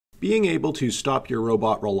Being able to stop your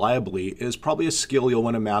robot reliably is probably a skill you'll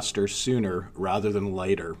want to master sooner rather than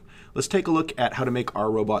later. Let's take a look at how to make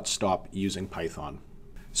our robot stop using Python.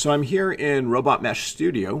 So I'm here in Robot Mesh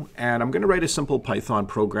Studio, and I'm going to write a simple Python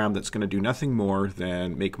program that's going to do nothing more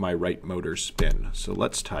than make my right motor spin. So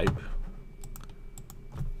let's type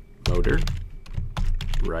motor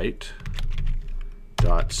right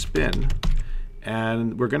dot spin,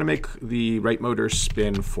 and we're going to make the right motor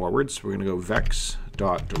spin forward. So we're going to go VEX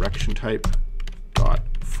dot direction type dot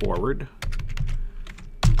forward,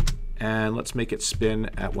 and let's make it spin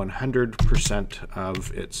at 100%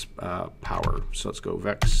 of its power. So let's go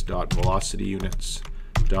VEX dot velocity units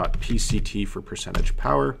dot PCT for percentage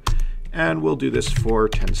power, and we'll do this for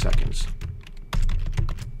 10 seconds.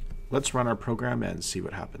 Let's run our program and see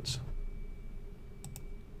what happens.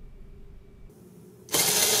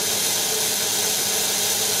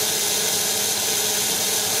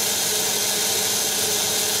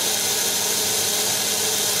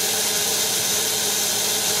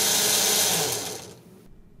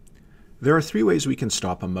 There are three ways we can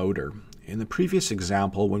stop a motor. In the previous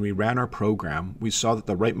example, when we ran our program, we saw that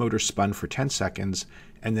the right motor spun for 10 seconds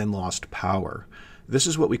and then lost power. This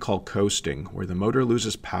is what we call coasting, where the motor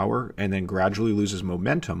loses power and then gradually loses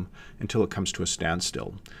momentum until it comes to a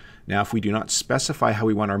standstill. Now, if we do not specify how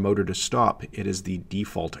we want our motor to stop, it is the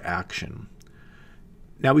default action.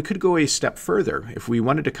 Now, we could go a step further. If we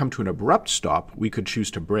wanted to come to an abrupt stop, we could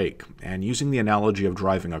choose to brake. And using the analogy of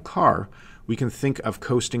driving a car, we can think of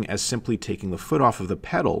coasting as simply taking the foot off of the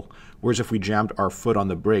pedal, whereas if we jammed our foot on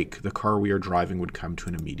the brake, the car we are driving would come to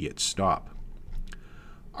an immediate stop.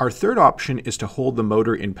 Our third option is to hold the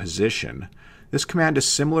motor in position. This command is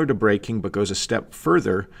similar to braking, but goes a step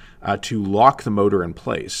further to lock the motor in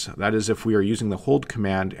place. That is, if we are using the hold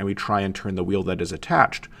command and we try and turn the wheel that is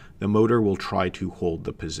attached, the motor will try to hold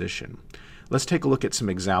the position. Let's take a look at some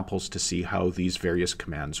examples to see how these various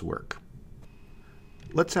commands work.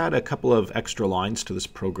 Let's add a couple of extra lines to this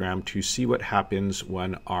program to see what happens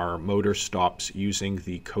when our motor stops using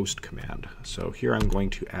the coast command. So here I'm going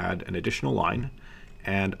to add an additional line,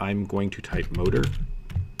 and I'm going to type motor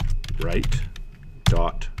right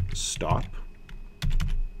dot stop,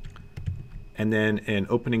 and then in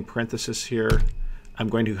opening parenthesis here I'm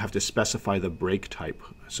going to have to specify the brake type.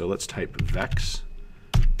 So let's type VEX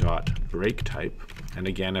dot brake type, and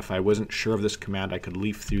again, if I wasn't sure of this command, I could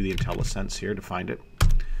leaf through the IntelliSense here to find it,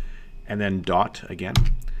 and then dot again.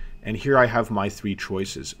 And here I have my three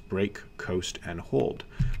choices: brake, coast, and hold.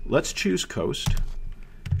 Let's choose coast,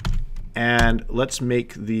 and let's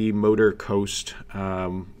make the motor coast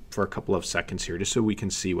for a couple of seconds here, just so we can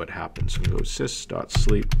see what happens. So we'll go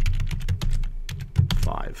sys.sleep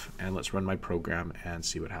 5, and let's run my program and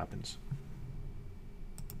see what happens.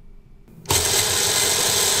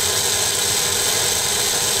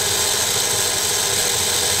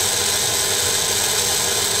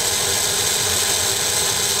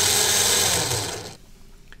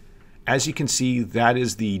 As you can see, that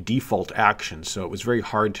is the default action, so it was very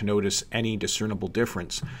hard to notice any discernible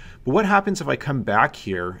difference. But what happens if I come back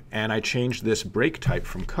here and I change this brake type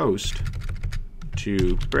from coast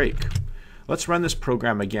to brake? Let's run this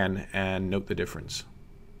program again and note the difference.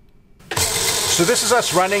 So this is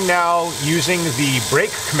us running now using the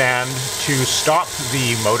brake command to stop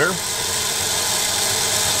the motor.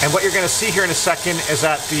 And what you're going to see here in a second is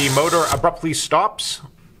that the motor abruptly stops,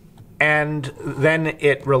 and then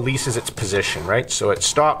it releases its position, right? So it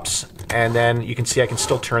stops, and then you can see I can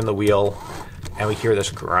still turn the wheel, and we hear this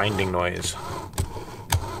grinding noise.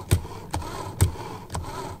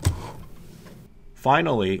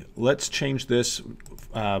 Finally, let's change this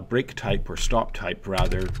brake type, or stop type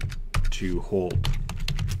rather, to hold,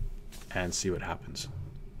 and see what happens.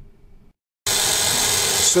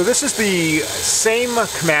 So this is the same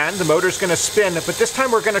command. The motor's going to spin, but this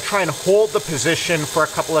time we're going to try and hold the position for a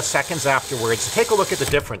couple of seconds afterwards. Take a look at the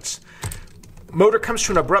difference. Motor comes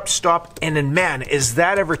to an abrupt stop, and then, man, is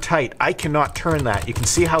that ever tight. I cannot turn that. You can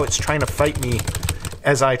see how it's trying to fight me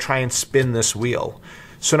as I try and spin this wheel.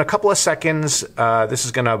 So in a couple of seconds, this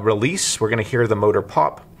is going to release. We're going to hear the motor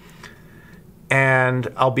pop, and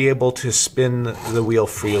I'll be able to spin the wheel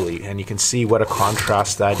freely. And you can see what a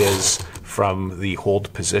contrast that is from the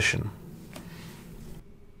hold position.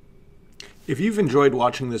 If you've enjoyed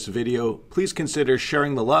watching this video, please consider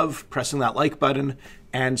sharing the love, pressing that like button,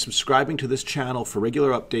 and subscribing to this channel for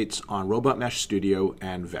regular updates on Robot Mesh Studio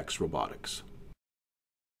and VEX Robotics.